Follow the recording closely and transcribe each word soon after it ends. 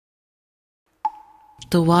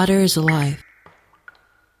The water is alive.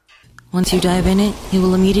 Once you dive in it, it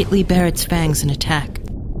will immediately bare its fangs and attack.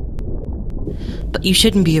 But you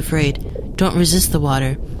shouldn't be afraid. Don't resist the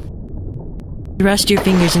water. Thrust your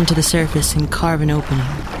fingers into the surface and carve an opening.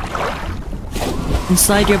 And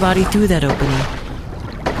slide your body through that opening,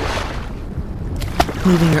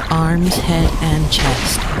 moving your arms, head, and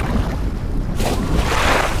chest.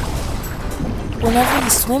 Whenever he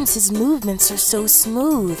swims, his movements are so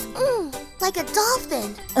smooth. Like a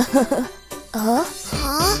dolphin. Huh?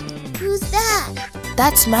 Who's that?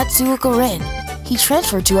 That's Matsuoka Rin. He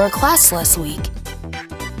transferred to our class last week.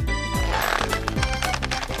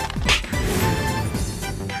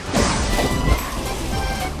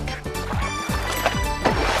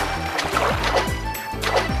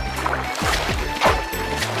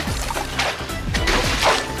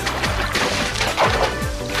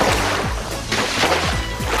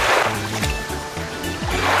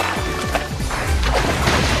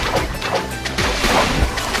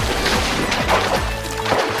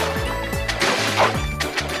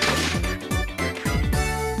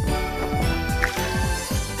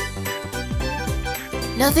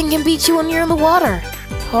 Nothing can beat you when you're in the water,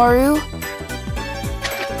 Haru.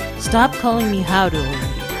 Stop calling me Haru already.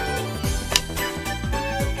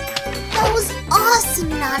 That was awesome,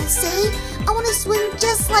 Nagisa. I want to swim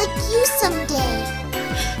just like you someday.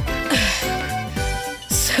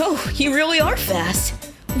 So, you really are fast.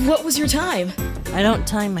 What was your time? I don't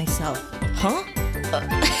time myself. Huh?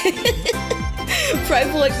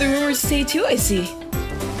 Prideful like the rumors say too, I see.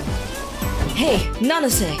 Hey,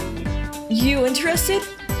 Nanase. You interested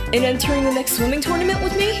in entering the next swimming tournament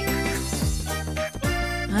with me?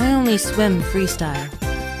 I only swim freestyle.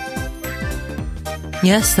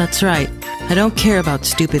 Yes, that's right. I don't care about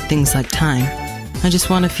stupid things like time. I just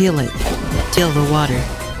want to feel it. Feel the water.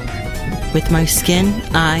 With my skin,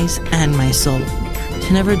 eyes, and my soul.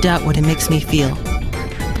 To never doubt what it makes me feel.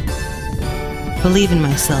 Believe in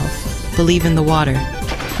myself. Believe in the water.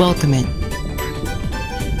 Welcome it.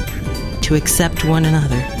 To accept one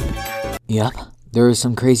another. Yep, there were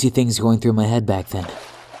some crazy things going through my head back then.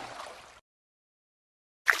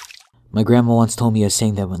 My grandma once told me a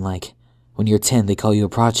saying that went like, when you're 10, they call you a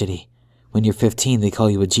prodigy. When you're 15, they call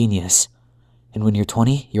you a genius. And when you're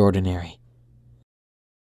 20, you're ordinary.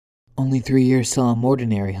 Only 3 years till I'm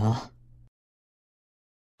ordinary, huh?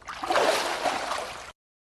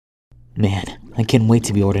 Man, I can't wait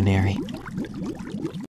to be ordinary.